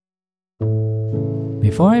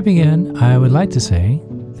Before I begin, I would like to say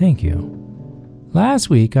thank you. Last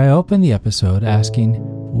week, I opened the episode asking,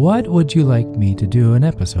 what would you like me to do an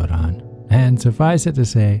episode on? And suffice it to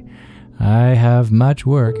say, I have much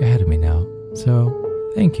work ahead of me now,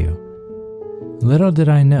 so thank you. Little did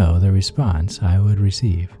I know the response I would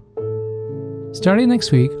receive. Starting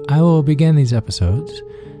next week, I will begin these episodes,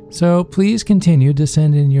 so please continue to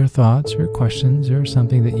send in your thoughts or questions or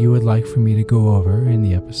something that you would like for me to go over in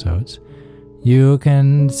the episodes. You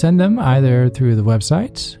can send them either through the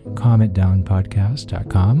website,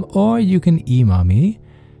 calmitdownpodcast.com, or you can email me,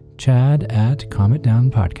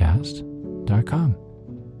 chad@calmitdownpodcast.com.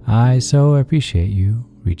 I so appreciate you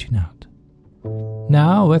reaching out.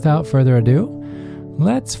 Now, without further ado,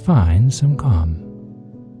 let's find some calm.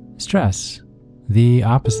 Stress, the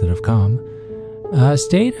opposite of calm, a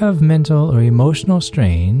state of mental or emotional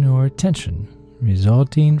strain or tension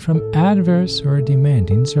resulting from adverse or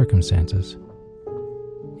demanding circumstances.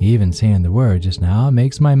 Even saying the word just now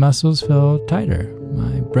makes my muscles feel tighter,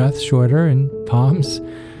 my breath shorter, and palms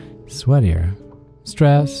sweatier.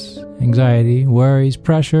 Stress, anxiety, worries,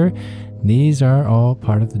 pressure, these are all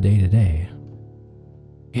part of the day-to-day.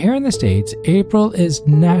 Here in the States, April is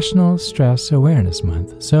National Stress Awareness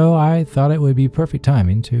Month, so I thought it would be perfect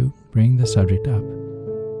timing to bring the subject up.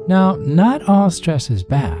 Now, not all stress is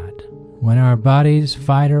bad. When our body's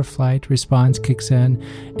fight or flight response kicks in,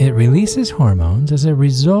 it releases hormones as a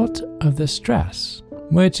result of the stress,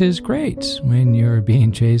 which is great when you're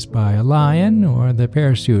being chased by a lion or the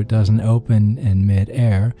parachute doesn't open in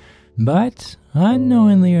mid-air. But,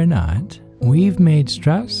 unknowingly or not, we've made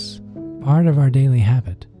stress part of our daily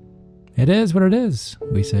habit. It is what it is,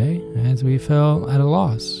 we say, as we feel at a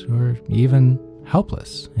loss or even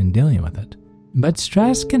helpless in dealing with it. But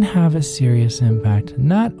stress can have a serious impact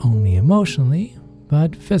not only emotionally,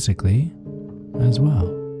 but physically as well.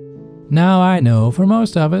 Now I know for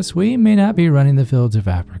most of us, we may not be running the fields of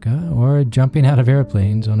Africa or jumping out of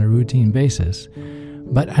airplanes on a routine basis,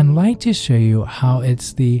 but I'd like to show you how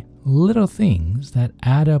it's the little things that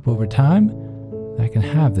add up over time that can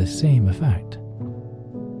have the same effect.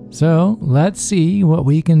 So let's see what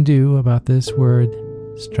we can do about this word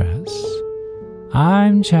stress.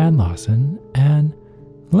 I'm Chad Lawson, and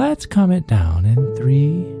let's calm it down in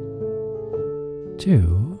 3,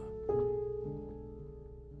 2,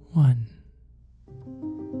 1.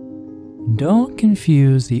 Don't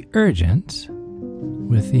confuse the urgent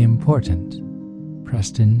with the important.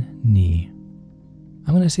 Preston Nee.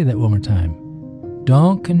 I'm going to say that one more time.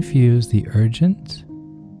 Don't confuse the urgent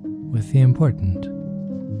with the important.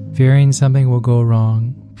 Fearing something will go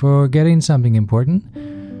wrong, forgetting something important.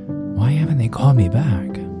 Why haven't they called me back?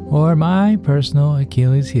 Or my personal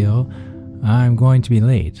Achilles heel, I'm going to be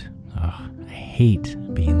late. I hate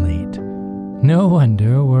being late. No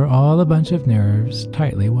wonder we're all a bunch of nerves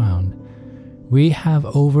tightly wound. We have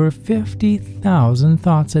over 50,000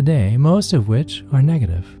 thoughts a day, most of which are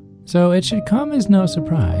negative. So it should come as no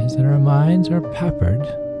surprise that our minds are peppered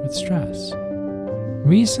with stress.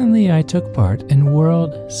 Recently, I took part in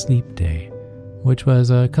World Sleep Day, which was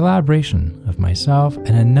a collaboration of myself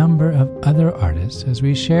and a number of other artists as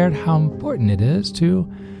we shared how important it is to,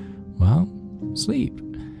 sleep.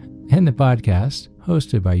 In the podcast,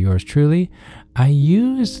 hosted by yours truly, I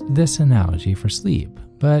used this analogy for sleep,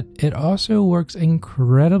 but it also works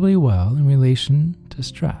incredibly well in relation to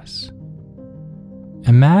stress.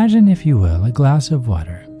 Imagine, if you will, a glass of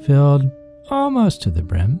water filled almost to the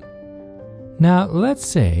brim. Now, let's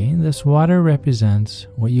say this water represents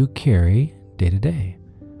what you carry day to day.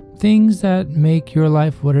 Things that make your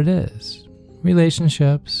life what it is.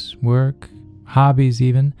 Relationships, work, hobbies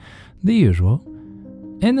even, the usual.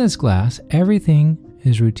 In this glass, everything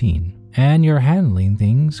is routine, and you're handling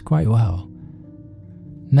things quite well.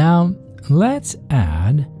 Now, let's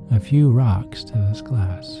add a few rocks to this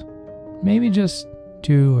glass. Maybe just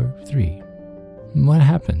 2 or 3. What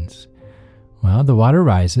happens? Well, the water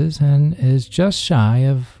rises and is just shy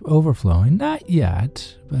of overflowing. Not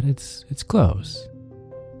yet, but it's close.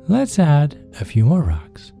 Let's add a few more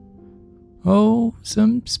rocks. Oh,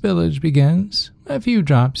 some spillage begins. A few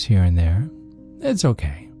drops here and there. It's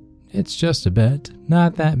okay. It's just a bit.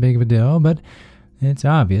 Not that big of a deal, but it's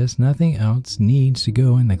obvious nothing else needs to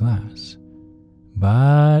go in the glass.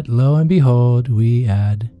 But lo and behold, we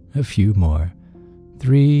add a few more.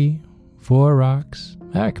 3, 4 rocks.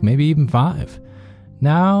 Heck, maybe even 5.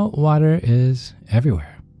 Now water is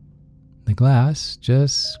everywhere. The glass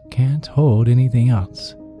just can't hold anything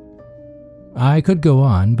else. I could go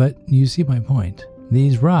on, but you see my point.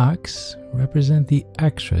 These rocks represent the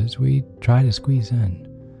extras we try to squeeze in.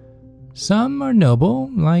 Some are noble,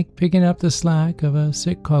 like picking up the slack of a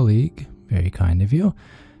sick colleague, very kind of you.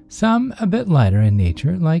 Some a bit lighter in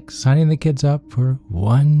nature, like signing the kids up for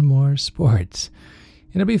one more sport.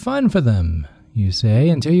 It'll be fun for them, you say,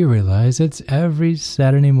 until you realize it's every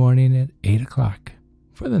Saturday morning at 8 o'clock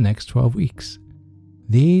for the next 12 weeks.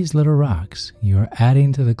 These little rocks you're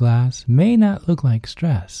adding to the glass may not look like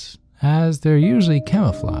stress, as they're usually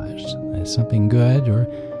camouflaged as something good or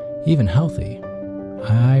even healthy.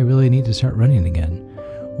 I really need to start running again.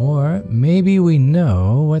 Or maybe we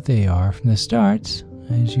know what they are from the start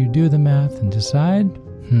as you do the math and decide,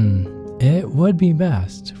 it would be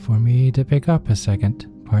best for me to pick up a second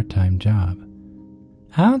part-time job.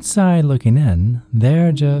 Outside looking in,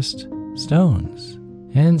 they're just stones.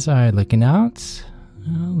 Inside looking out,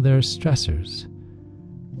 well, they're stressors.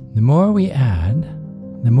 The more we add,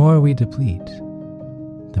 the more we deplete.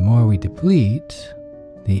 The more we deplete,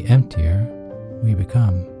 the emptier we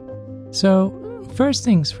become. So, first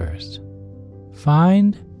things first,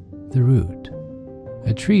 find the root.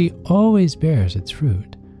 A tree always bears its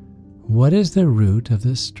fruit. What is the root of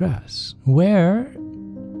this stress? Where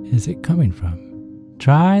is it coming from?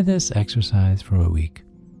 Try this exercise for a week.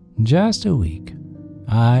 Just a week.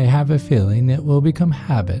 I have a feeling it will become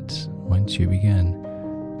habit once you begin.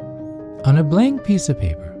 On a blank piece of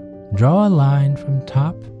paper, draw a line from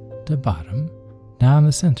top to bottom down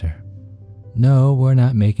the center. No, we're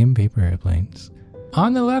not making paper airplanes.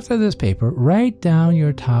 On the left of this paper, write down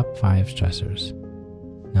your top 5 stressors.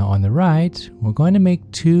 Now on the right, we're going to make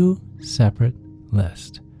 2 separate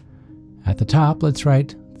lists. At the top, let's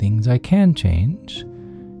write things I can change.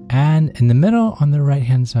 And in the middle on the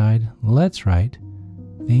right-hand side, let's write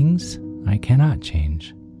things I cannot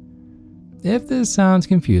change. If this sounds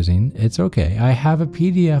confusing, it's okay. I have a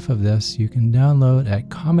PDF of this you can download at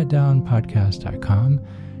calmitdownpodcast.com.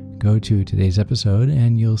 Go to today's episode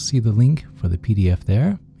and you'll see the link for the PDF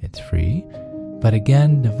there. It's free. But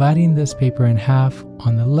again, dividing this paper in half,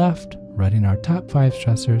 on the left, writing our top 5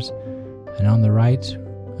 stressors, and on the right,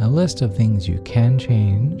 a list of things you can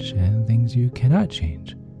change and things you cannot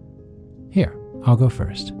change. Here, I'll go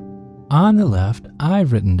first. On the left,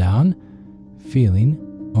 I've written down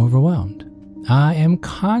feeling overwhelmed. I am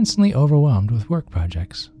constantly overwhelmed with work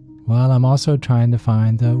projects, while I'm also trying to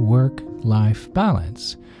find the work-life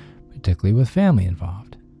balance, particularly with family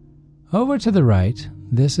involved. Over to the right,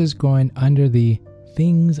 this is going under the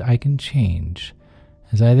things I can change,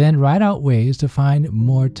 as I then write out ways to find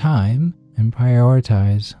more time and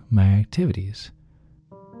prioritize my activities.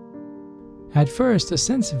 At first, the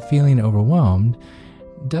sense of feeling overwhelmed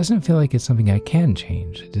doesn't feel like it's something I can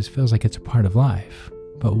change. It just feels like it's a part of life.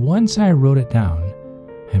 But once I wrote it down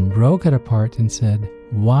and broke it apart and said,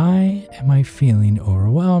 why am I feeling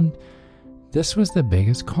overwhelmed? This was the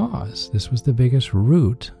biggest cause. This was the biggest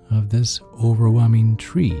root of this overwhelming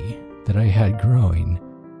tree that I had growing.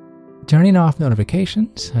 Turning off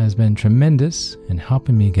notifications has been tremendous in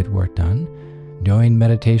helping me get work done. Doing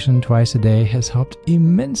meditation twice a day has helped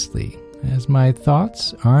immensely, as my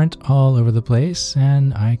thoughts aren't all over the place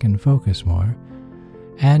and I can focus more.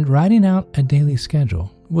 And writing out a daily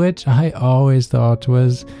schedule, which I always thought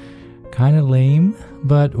was kind of lame,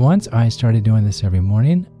 but once I started doing this every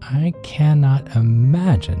morning, I cannot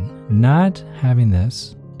imagine not having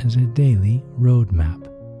this as a daily roadmap.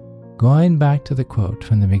 Going back to the quote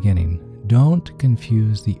from the beginning, don't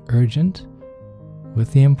confuse the urgent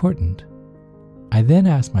with the important. I then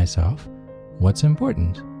ask myself, what's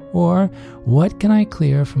important? Or what can I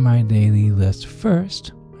clear from my daily list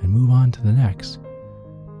first and move on to the next?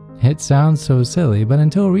 It sounds so silly, but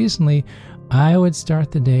until recently, I would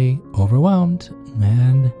start the day overwhelmed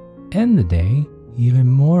and end the day even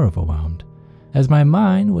more overwhelmed, as my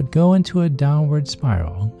mind would go into a downward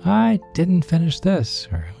spiral. I didn't finish this,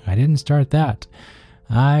 or I didn't start that.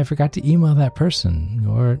 I forgot to email that person,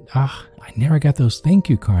 or I never got those thank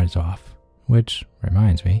you cards off, which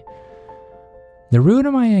reminds me. The root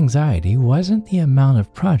of my anxiety wasn't the amount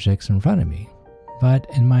of projects in front of me, but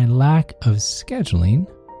in my lack of scheduling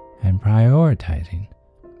and prioritizing.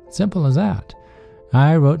 Simple as that.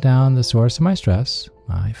 I wrote down the source of my stress.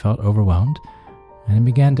 I felt overwhelmed and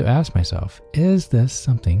began to ask myself, is this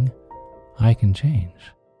something I can change?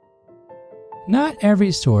 Not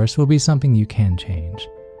every source will be something you can change,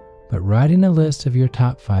 but writing a list of your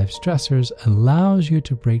top 5 stressors allows you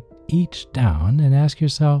to break each down and ask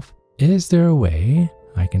yourself, is there a way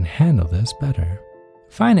I can handle this better?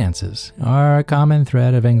 Finances are a common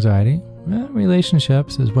thread of anxiety,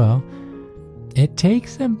 relationships as well. It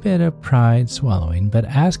takes a bit of pride swallowing, but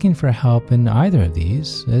asking for help in either of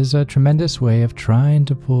these is a tremendous way of trying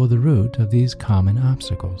to pull the root of these common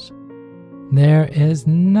obstacles. There is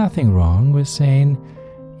nothing wrong with saying,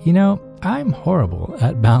 I'm horrible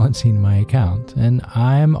at balancing my account, and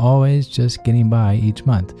I'm always just getting by each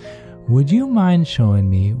month. Would you mind showing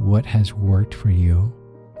me what has worked for you?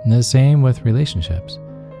 And the same with relationships.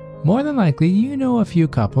 More than likely, you know a few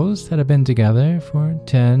couples that have been together for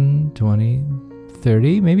 10, 20,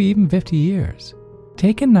 30, maybe even 50 years.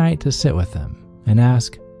 Take a night to sit with them and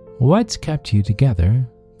ask, what's kept you together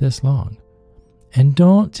this long? And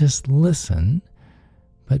don't just listen,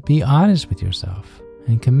 but be honest with yourself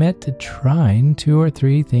and commit to trying 2 or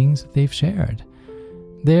 3 things that they've shared.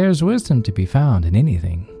 There's wisdom to be found in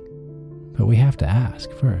anything, but we have to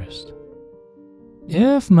ask first.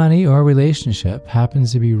 If money or relationship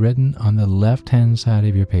happens to be written on the left-hand side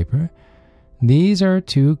of your paper, these are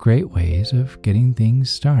 2 great ways of getting things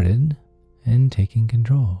started and taking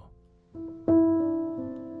control.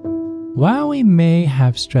 While we may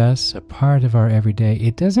have stress a part of our everyday,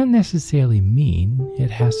 it doesn't necessarily mean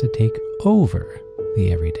it has to take over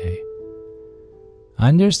the everyday.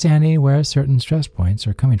 Understanding where certain stress points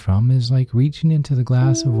are coming from is like reaching into the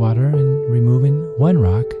glass of water and removing 1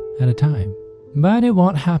 rock at a time. But it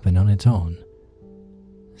won't happen on its own.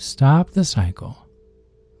 Stop the cycle,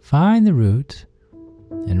 find the root,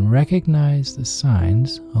 and recognize the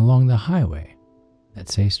signs along the highway that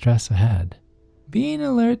say stress ahead. Being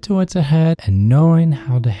alert to what's ahead and knowing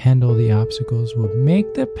how to handle the obstacles will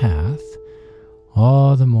make the path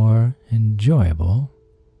all the more enjoyable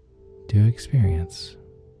to experience.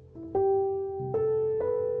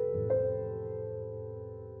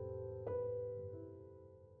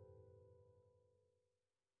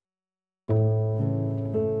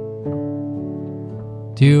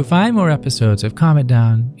 To find more episodes of Calm It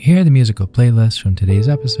Down, hear the musical playlist from today's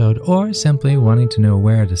episode, or simply wanting to know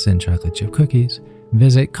where to send chocolate chip cookies,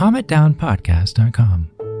 visit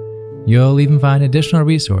calmitdownpodcast.com. You'll even find additional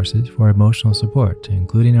resources for emotional support,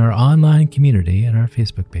 including our online community and our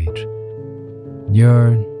Facebook page.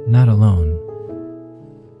 You're not alone.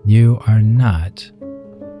 You are not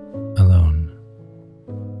alone.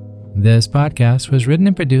 This podcast was written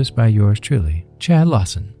and produced by yours truly, Chad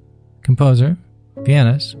Lawson, composer,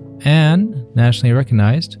 pianist, and nationally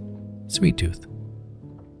recognized Sweet Tooth.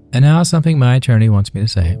 And now something my attorney wants me to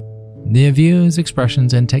say. The views,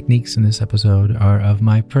 expressions, and techniques in this episode are of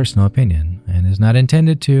my personal opinion and is not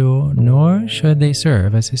intended to, nor should they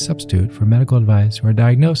serve as a substitute for medical advice or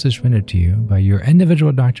diagnosis rendered to you by your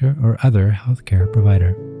individual doctor or other healthcare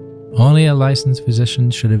provider. Only a licensed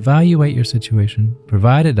physician should evaluate your situation,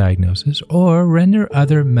 provide a diagnosis, or render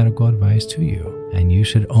other medical advice to you, and you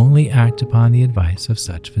should only act upon the advice of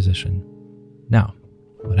such physician. Now,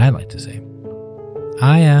 what I'd like to say.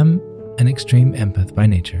 I am an extreme empath by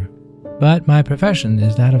nature, but my profession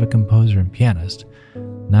is that of a composer and pianist,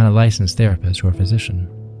 not a licensed therapist or physician.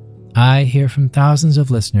 I hear from thousands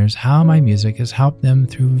of listeners how my music has helped them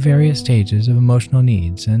through various stages of emotional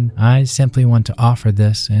needs, and I simply want to offer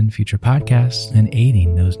this and future podcasts in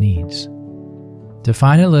aiding those needs. To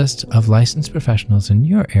find a list of licensed professionals in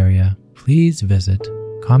your area, please visit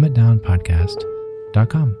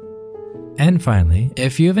calmitdownpodcast.com. And finally,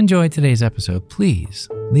 if you've enjoyed today's episode, please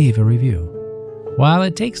leave a review. While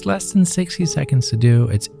it takes less than 60 seconds to do,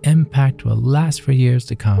 its impact will last for years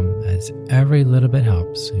to come, as every little bit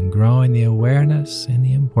helps in growing the awareness and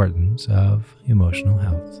the importance of emotional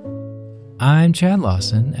health. I'm Chad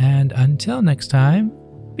Lawson, and until next time,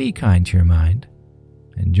 be kind to your mind,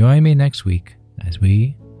 and join me next week as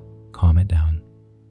we calm it down.